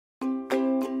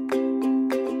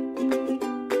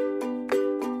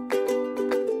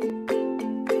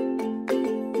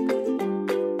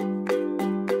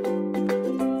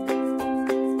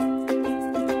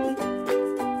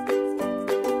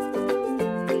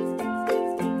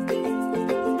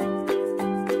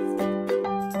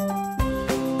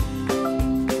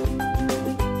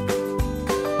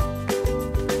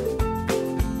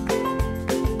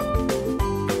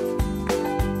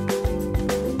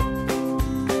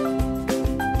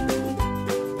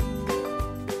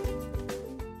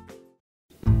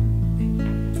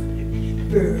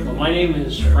Well, my name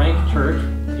is Frank Turk,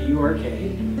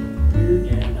 T-U-R-K,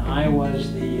 and I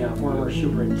was the former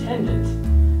superintendent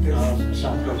of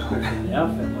South Dakota School for the Deaf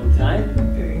at one time.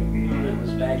 That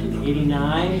was back in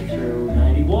 '89 through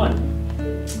 '91.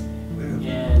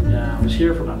 And I was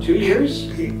here for about 2 years,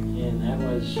 and that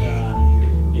was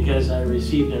because I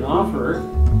received an offer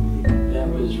that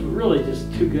was really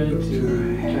just too good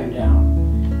to turn down.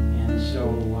 And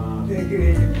so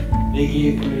they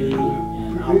gave me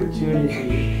an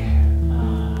opportunity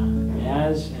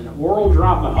as an oral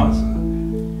dropout,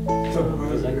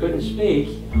 because I couldn't speak,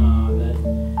 that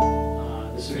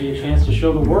this would be a chance to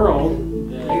show the world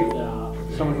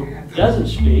that someone who doesn't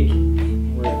speak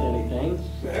worth anything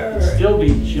can still be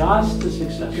just as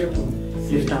successful,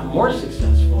 if not more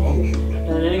successful,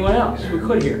 than anyone else who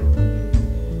could hear.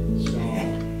 So,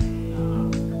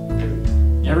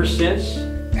 ever since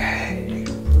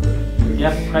the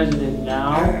Deaf President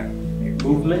Now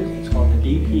movement, it's called the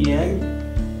DPN,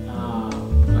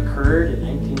 occurred in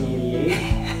 1988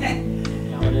 at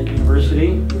Alumni University,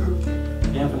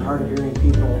 deaf and hard of hearing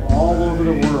people all over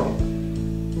the world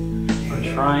are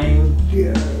trying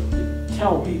to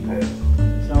tell people,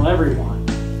 tell everyone,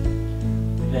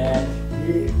 that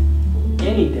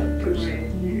any deaf person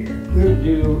can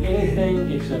do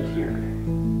anything except hear.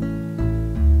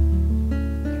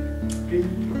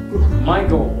 My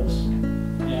goals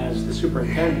as the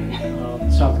superintendent of the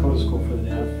South Dakota School for the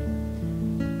Deaf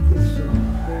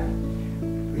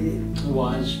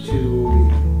was to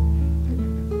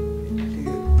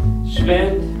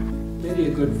spend maybe a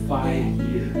good 5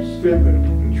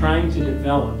 years trying to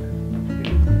develop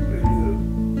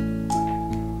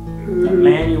a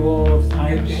manual of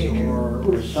types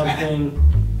or something,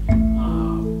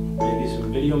 maybe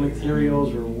some video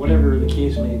materials or whatever the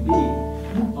case may be,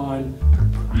 on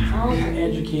how to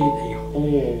educate a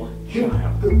whole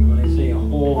child. When I say a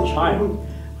whole child,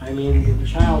 I mean the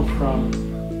child from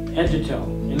head to toe,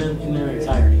 in their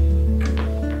entirety.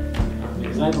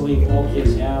 Because I believe all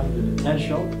kids have the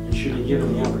potential and should be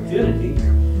given the opportunity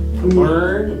to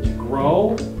learn and to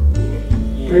grow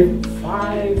in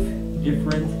 5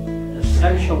 different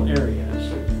essential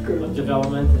areas of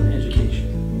development and education.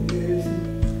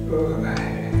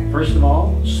 First of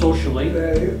all, socially.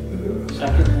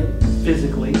 Secondly,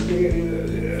 physically.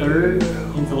 Third,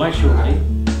 intellectually.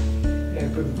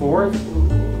 Fourth,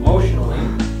 emotionally.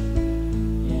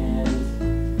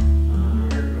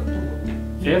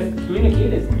 Fifth,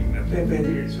 communicatively.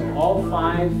 So all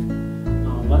 5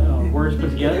 words put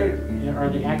together are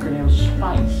the acronym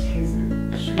SPICE.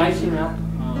 Spicing up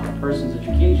a person's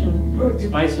education,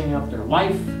 spicing up their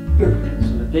life, so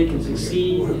that they can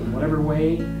succeed in whatever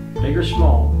way, big or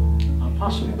small,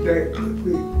 possible.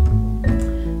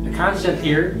 The concept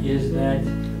here is that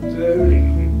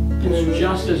it's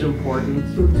just as important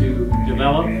to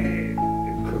develop a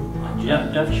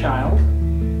deaf child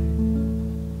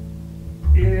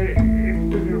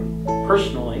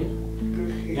personally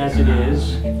as it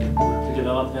is to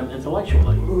develop them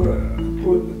intellectually.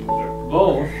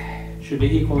 Both should be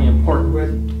equally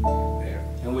important,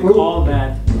 and we call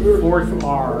that the 4th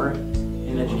R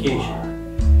in education.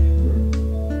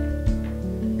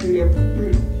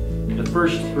 The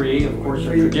first 3, of course,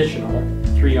 are traditional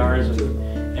 3 R's of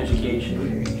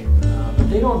education, but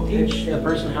they don't teach the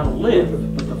person how to live.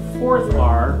 But the 4th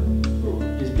R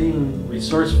is being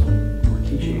resourceful. We're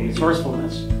teaching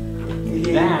resourcefulness.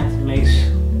 That makes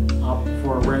up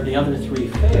for where the other 3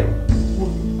 fail.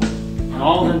 And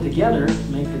all of them together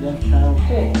make the deaf child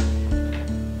whole.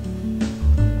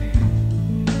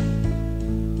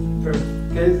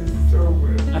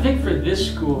 I think for this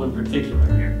school in particular,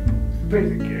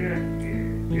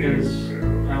 because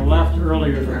I left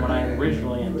earlier than what I had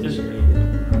originally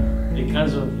anticipated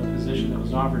because of the position that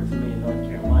was offered to me in North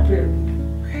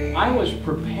Carolina, I was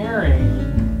preparing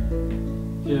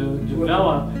to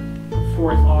develop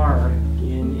 4th R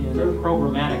in a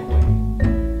programmatic way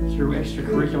through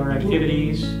extracurricular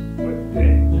activities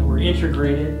that were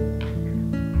integrated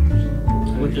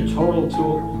with the total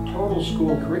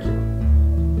school curriculum.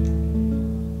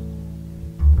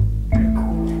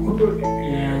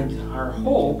 And our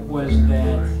hope was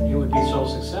that it would be so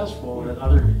successful that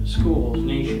other schools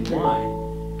nationwide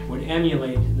would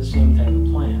emulate the same type of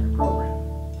plan or program.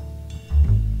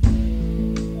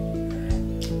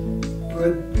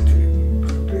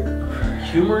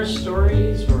 Humorous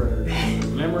stories or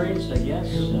memories, I guess.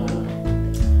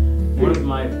 One of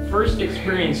my first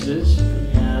experiences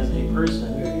as a person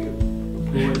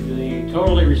who would be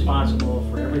totally responsible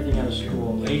for everything at a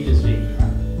school, A to Z,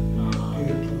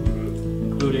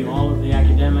 including all of the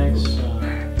academics,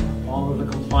 all of the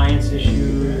compliance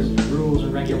issues, rules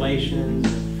and regulations,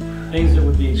 things that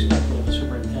would be expected of a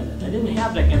superintendent. I didn't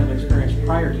have that kind of experience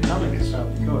prior to coming to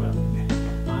South Dakota.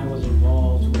 I was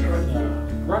involved with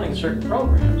running certain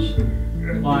programs,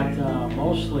 but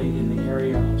mostly in the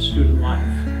area of student life.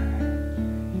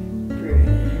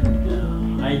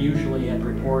 And I usually had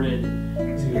reported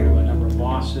to a number of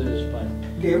bosses, but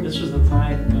this was the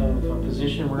type of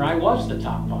position where I was the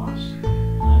top boss.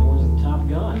 I was the top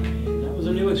gun, and that was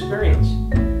a new experience.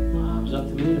 It was up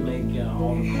to me to make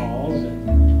all the calls, and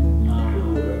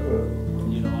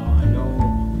you know, I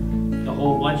know the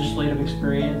whole legislative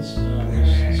experience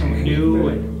was somewhat new,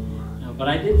 and but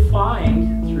I did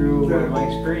find through my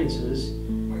experiences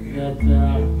that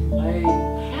I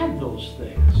had those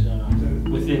things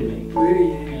within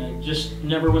me. Just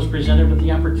never was presented with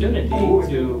the opportunity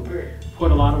to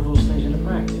put a lot of those things into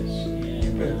practice.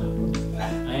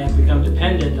 And I had become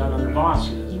dependent on other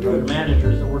bosses or other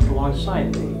managers that worked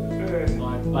alongside me.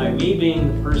 But by me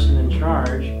being the person in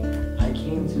charge, I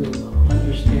came to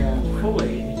understand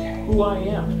fully who I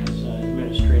am as an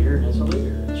administrator and as a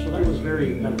leader. And so that was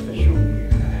very beneficial.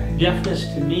 Deafness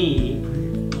to me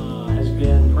has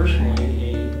been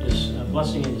personally a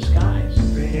blessing in disguise.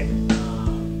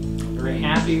 Very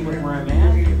happy with where I'm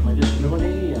at with my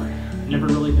disability. I've never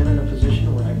really been in a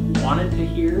position where I wanted to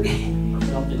hear or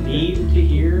felt the need to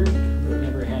hear. I've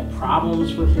never had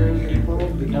problems with hearing people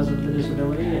because of the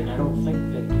disability, and I don't think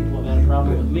that people have had a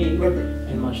problem with me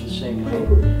in much the same way.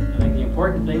 I think the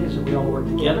important thing is that we all work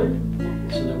together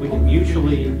so that we can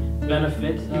mutually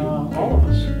benefit all of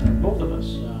us, both of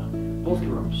us, both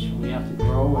groups. We have to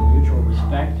grow in mutual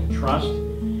respect and trust,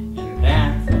 and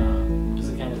that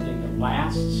is the kind of thing that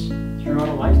lasts throughout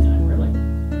a lifetime.